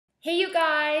Hey you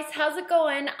guys, how's it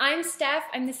going? I'm Steph,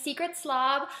 I'm the secret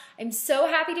slob. I'm so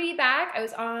happy to be back. I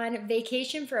was on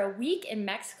vacation for a week in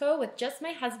Mexico with just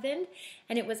my husband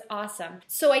and it was awesome.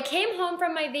 So I came home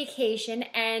from my vacation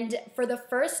and for the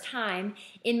first time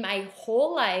in my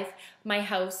whole life, my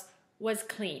house was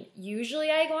clean. Usually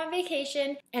I go on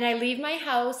vacation and I leave my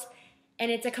house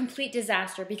and it's a complete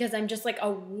disaster because I'm just like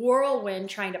a whirlwind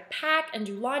trying to pack and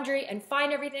do laundry and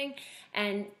find everything.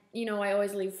 And you know, I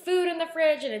always leave food in the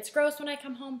fridge and it's gross when I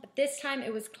come home, but this time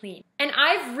it was clean. And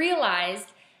I've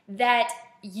realized that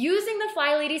using the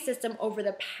Flylady system over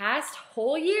the past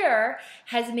whole year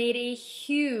has made a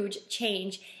huge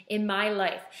change in my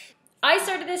life. I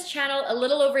started this channel a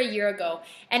little over a year ago,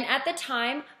 and at the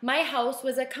time, my house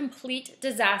was a complete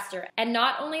disaster. And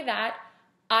not only that,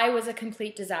 I was a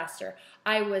complete disaster.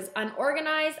 I was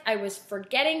unorganized, I was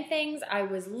forgetting things, I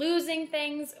was losing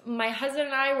things. My husband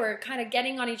and I were kind of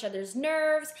getting on each other's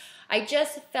nerves. I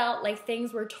just felt like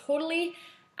things were totally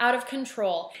out of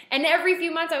control. And every few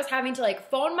months I was having to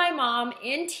like phone my mom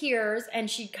in tears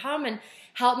and she'd come and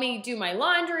help me do my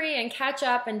laundry and catch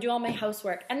up and do all my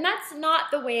housework. And that's not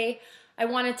the way I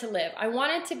wanted to live. I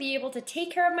wanted to be able to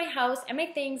take care of my house and my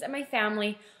things and my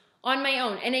family on my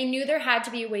own, and I knew there had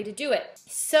to be a way to do it.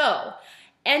 So,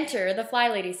 enter the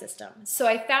Flylady system. So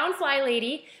I found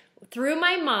Flylady through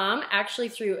my mom, actually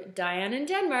through Diane in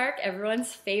Denmark,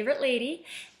 everyone's favorite lady,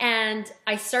 and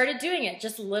I started doing it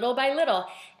just little by little.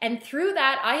 And through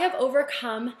that, I have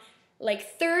overcome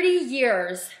like 30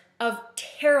 years of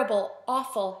terrible,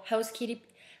 awful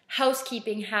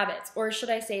housekeeping habits, or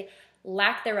should I say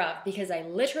lack thereof, because I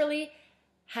literally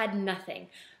had nothing.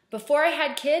 Before I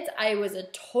had kids, I was a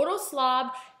total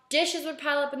slob. Dishes would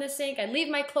pile up in the sink. I'd leave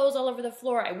my clothes all over the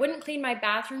floor. I wouldn't clean my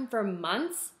bathroom for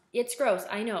months. It's gross,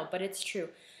 I know, but it's true.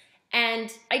 And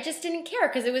I just didn't care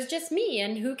because it was just me,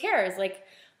 and who cares? Like,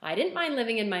 I didn't mind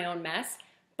living in my own mess,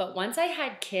 but once I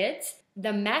had kids,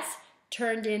 the mess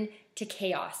turned into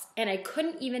chaos, and I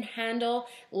couldn't even handle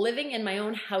living in my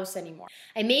own house anymore.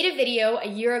 I made a video a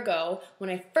year ago when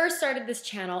I first started this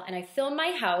channel, and I filmed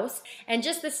my house and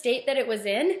just the state that it was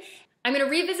in. I'm gonna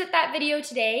revisit that video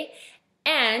today,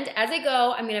 and as I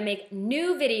go, I'm gonna make a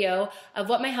new video of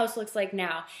what my house looks like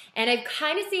now. And I've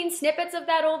kind of seen snippets of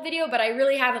that old video, but I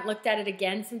really haven't looked at it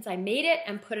again since I made it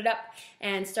and put it up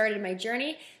and started my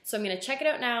journey. So I'm gonna check it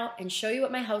out now and show you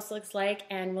what my house looks like,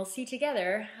 and we'll see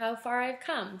together how far I've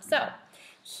come. So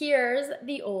here's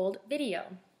the old video.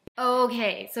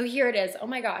 Okay, so here it is. Oh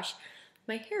my gosh,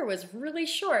 my hair was really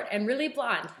short and really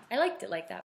blonde. I liked it like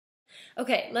that.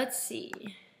 Okay, let's see.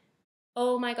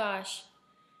 Oh my gosh.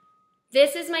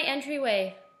 This is my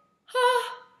entryway.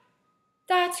 Oh,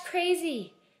 that's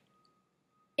crazy.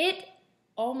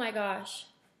 Oh my gosh.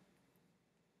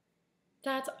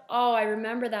 Oh, I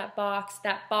remember that box.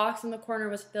 That box in the corner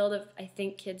was filled of, I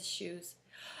think, kids' shoes.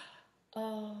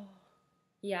 Oh,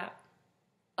 yeah.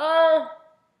 Oh,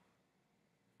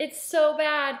 it's so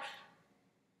bad.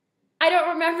 I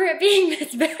don't remember it being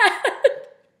this bad.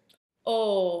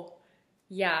 Oh.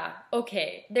 Yeah,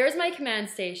 okay, there's my command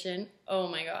station. Oh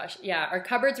my gosh, yeah, our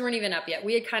cupboards weren't even up yet.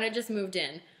 We had kind of just moved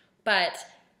in, but,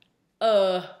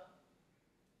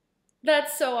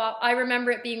 that's so off. I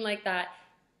remember it being like that.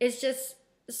 It's just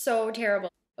so terrible.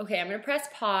 Okay, I'm gonna press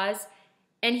pause,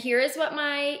 and here is what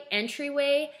my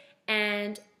entryway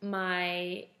and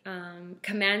my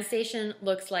command station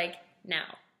looks like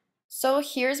now. So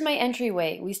here's my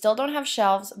entryway. We still don't have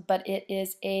shelves, but it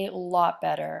is a lot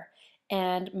better.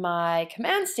 And my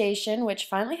command station, which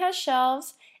finally has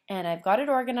shelves, and I've got it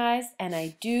organized, and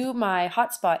I do my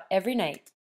hotspot every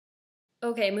night.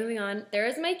 Okay, moving on. There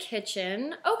is my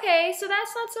kitchen. Okay, so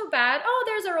that's not so bad. Oh,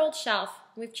 there's our old shelf.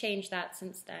 We've changed that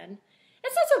since then.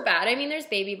 It's not so bad. I mean, there's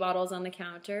baby bottles on the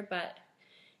counter, but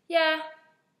yeah,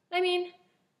 I mean,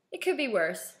 it could be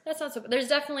worse. That's not so bad. There's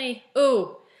definitely,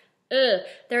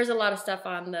 there's a lot of stuff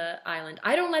on the island.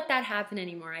 I don't let that happen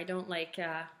anymore. I don't like,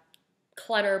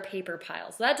 clutter paper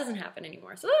piles. So that doesn't happen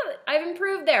anymore. So I've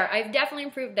improved there. I've definitely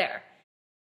improved there.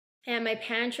 And my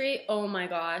pantry, oh my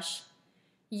gosh.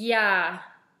 Yeah.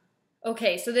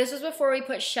 Okay, so this was before we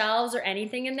put shelves or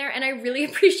anything in there, and I really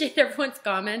appreciate everyone's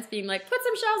comments being like, put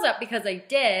some shelves up, because I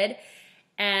did,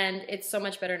 and it's so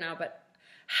much better now. But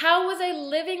how was I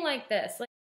living like this? Like,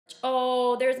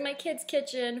 oh, there's my kids'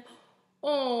 kitchen.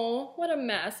 Oh, what a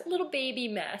mess. A little baby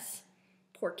mess.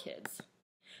 Poor kids.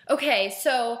 Okay,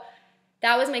 so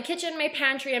that was my kitchen, my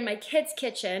pantry, and my kids'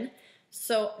 kitchen.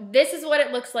 So this is what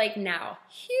it looks like now.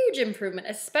 Huge improvement,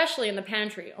 especially in the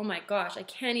pantry. Oh my gosh, I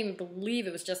can't even believe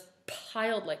it was just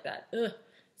piled like that. Ugh,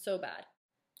 so bad.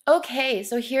 Okay,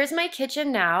 so here's my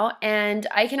kitchen now, and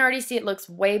I can already see it looks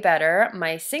way better.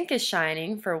 My sink is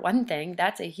shining, for one thing.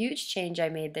 That's a huge change I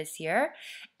made this year.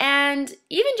 And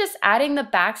even just adding the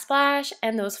backsplash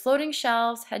and those floating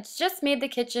shelves has just made the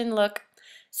kitchen look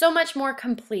so much more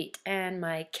complete. And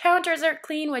my counters are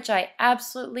clean, which I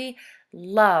absolutely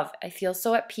love. I feel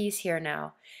so at peace here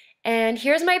now. And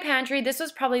here's my pantry. This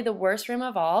was probably the worst room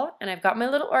of all, and I've got my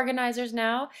little organizers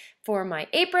now for my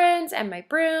aprons and my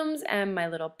brooms and my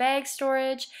little bag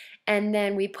storage. And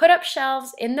then we put up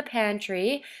shelves in the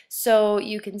pantry so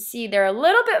you can see they're a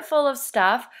little bit full of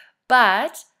stuff,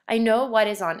 but I know what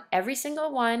is on every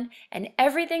single one and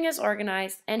everything is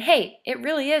organized. And hey, it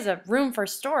really is a room for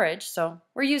storage, so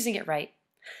we're using it right.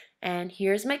 And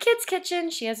here's my kid's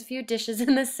kitchen. She has a few dishes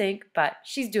in the sink, but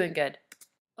she's doing good.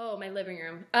 Oh, my living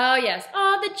room. Oh, yes.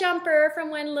 Oh, the jumper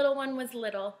from when little one was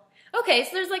little. Okay,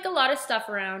 so there's like a lot of stuff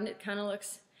around. It kind of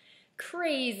looks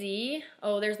crazy.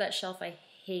 Oh, there's that shelf I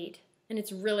hate. And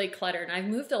it's really cluttered. And I've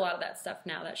moved a lot of that stuff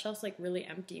now. That shelf's like really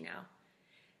empty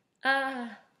now.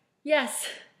 Yes.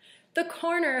 The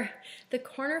corner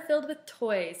filled with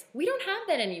toys. We don't have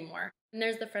that anymore. And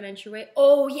there's the front entryway.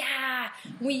 Oh yeah,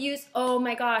 oh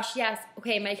my gosh, yes.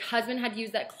 Okay, my husband had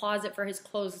used that closet for his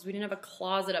clothes because we didn't have a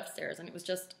closet upstairs, and it was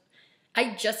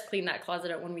I just cleaned that closet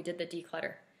out when we did the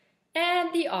declutter.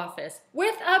 And the office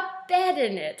with a bed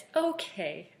in it.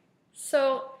 Okay,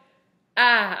 so,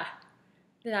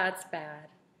 that's bad.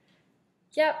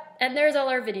 Yep, and there's all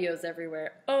our videos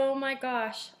everywhere. Oh my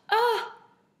gosh.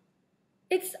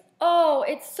 It's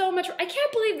so much. I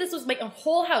can't believe this was like a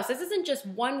whole house. This isn't just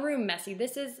one room messy.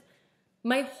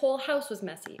 My whole house was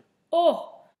messy.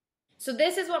 Oh. So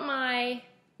this is what my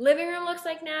living room looks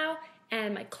like now,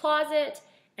 and my closet,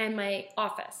 and my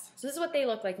office. So this is what they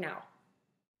look like now.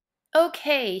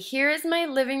 Okay, here is my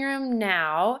living room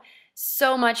now.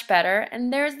 So much better.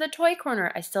 And there's the toy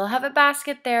corner. I still have a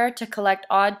basket there to collect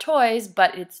odd toys,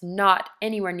 but it's not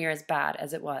anywhere near as bad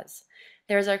as it was.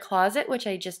 There's our closet, which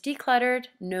I just decluttered.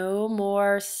 No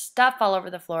more stuff all over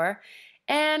the floor.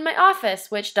 And my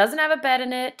office, which doesn't have a bed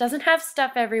in it, doesn't have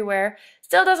stuff everywhere.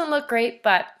 Still doesn't look great,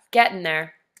 but getting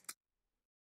there.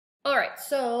 All right,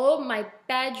 so my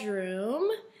bedroom.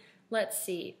 Let's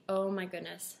see. Oh my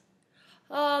goodness.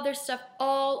 Oh, there's stuff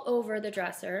all over the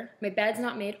dresser. My bed's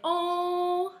not made.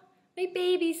 Oh, my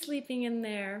baby's sleeping in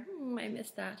there. I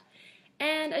missed that.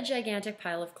 And a gigantic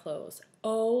pile of clothes.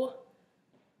 Oh,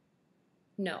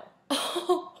 no.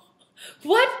 Oh,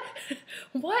 what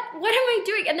am I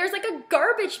doing? And there's like a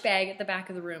garbage bag at the back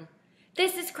of the room.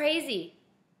 This is crazy.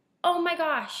 Oh my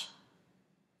gosh.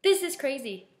 This is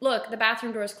crazy. Look, the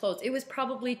bathroom door is closed. It was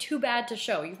probably too bad to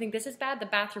show. You think this is bad? The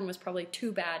bathroom was probably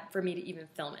too bad for me to even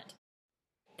film it.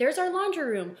 There's our laundry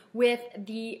room with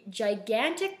the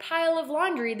gigantic pile of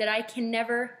laundry that I could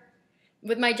never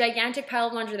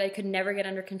get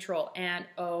under control. And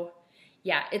oh,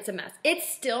 yeah, it's a mess.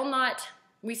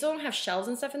 We still don't have shelves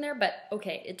and stuff in there, but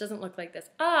okay, it doesn't look like this.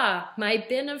 My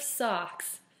bin of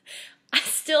socks. I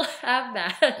still have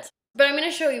that. But I'm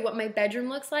gonna show you what my bedroom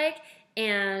looks like,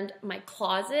 and my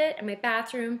closet, and my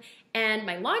bathroom, and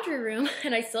my laundry room,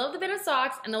 and I still have the bin of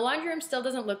socks, and the laundry room still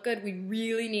doesn't look good. We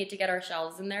really need to get our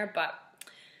shelves in there, but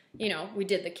you know, we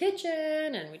did the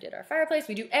kitchen, and we did our fireplace.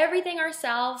 We do everything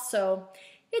ourselves, so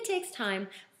it takes time,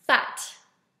 but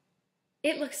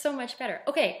it looks so much better.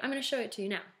 Okay, I'm gonna show it to you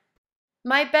now.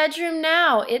 My bedroom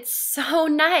now, it's so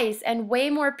nice and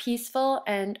way more peaceful,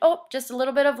 and oh, just a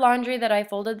little bit of laundry that I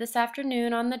folded this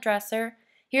afternoon on the dresser.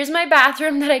 Here's my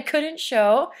bathroom that I couldn't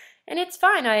show, and it's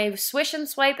fine. I swish and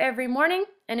swipe every morning,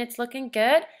 and it's looking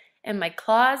good. And my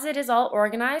closet is all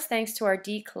organized thanks to our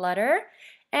declutter.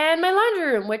 And my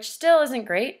laundry room, which still isn't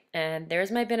great, and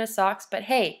there's my bin of socks, but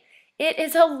hey, it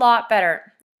is a lot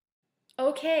better.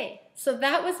 Okay, so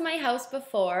that was my house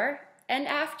before and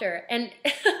after, and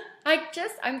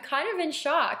I'm kind of in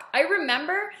shock. I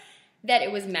remember that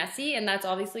it was messy, and that's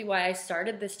obviously why I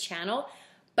started this channel,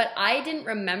 but I didn't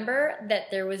remember that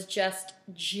there was just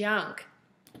junk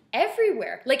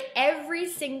everywhere. Like every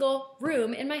single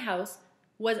room in my house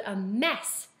was a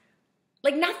mess.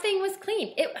 Like nothing was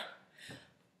clean.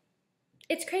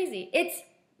 It's crazy. It's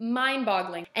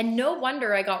mind-boggling. And no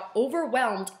wonder I got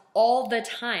overwhelmed all the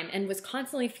time and was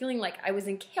constantly feeling like I was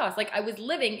in chaos, like I was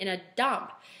living in a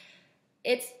dump.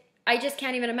 I just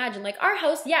can't even imagine. Like our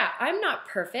house, yeah, I'm not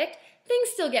perfect. Things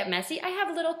still get messy. I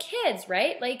have little kids,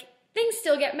 right? Like things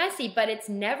still get messy, but it's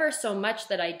never so much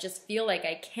that I just feel like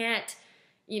I can't,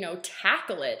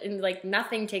 tackle it. And like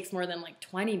nothing takes more than like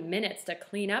 20 minutes to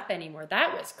clean up anymore.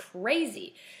 That was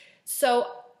crazy. So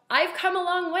I've come a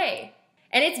long way.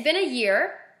 And it's been a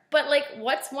year, but like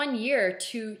what's 1 year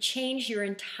to change your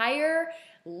entire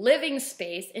living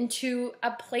space into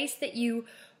a place that you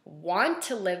want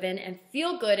to live in and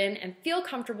feel good in and feel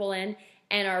comfortable in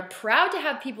and are proud to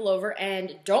have people over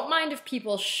and don't mind if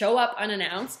people show up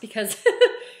unannounced because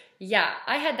yeah,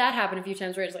 I had that happen a few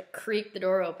times where I just like creaked the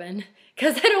door open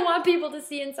because I don't want people to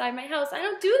see inside my house. I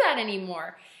don't do that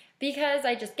anymore because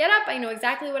I just get up, I know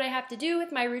exactly what I have to do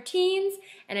with my routines,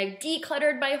 and I've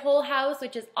decluttered my whole house,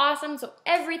 which is awesome. So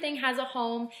everything has a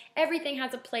home, everything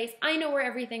has a place. I know where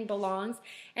everything belongs,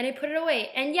 and I put it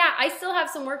away. And yeah, I still have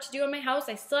some work to do in my house.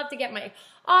 I still have to get my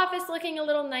office looking a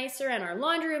little nicer, and our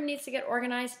laundry room needs to get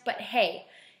organized. But hey,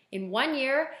 in 1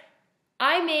 year,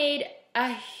 I made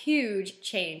a huge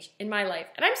change in my life,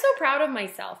 and I'm so proud of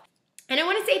myself. And I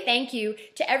want to say thank you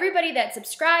to everybody that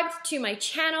subscribed to my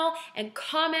channel and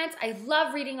comments. I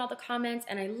love reading all the comments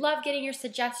and I love getting your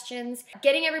suggestions.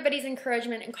 Getting everybody's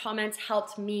encouragement and comments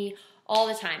helped me all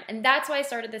the time. And that's why I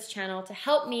started this channel, to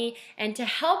help me and to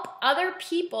help other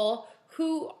people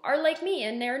who are like me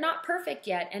and they're not perfect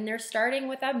yet and they're starting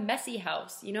with a messy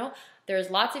house, you know? There's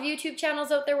lots of YouTube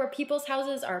channels out there where people's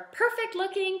houses are perfect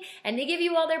looking and they give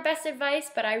you all their best advice,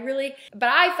 but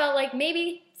I felt like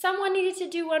maybe someone needed to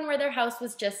do one where their house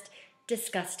was just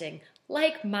disgusting,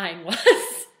 like mine was.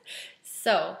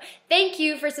 So, thank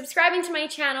you for subscribing to my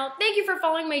channel. Thank you for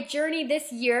following my journey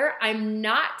this year. I'm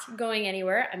not going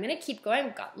anywhere. I'm gonna keep going.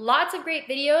 We've got lots of great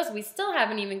videos. We still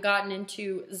haven't even gotten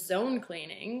into zone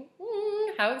cleaning.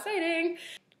 How exciting.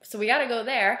 So we gotta go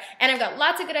there. And I've got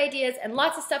lots of good ideas and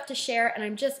lots of stuff to share, and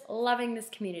I'm just loving this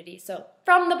community. So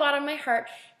from the bottom of my heart,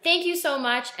 thank you so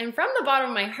much. And from the bottom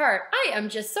of my heart, I am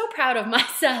just so proud of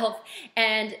myself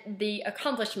and the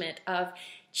accomplishment of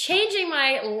changing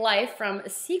my life from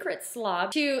secret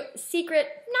slob to secret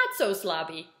not so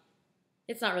slobby.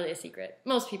 It's not really a secret.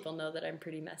 Most people know that I'm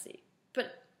pretty messy,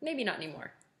 but maybe not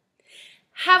anymore.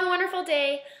 Have a wonderful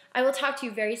day. I will talk to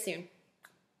you very soon.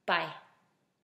 Bye.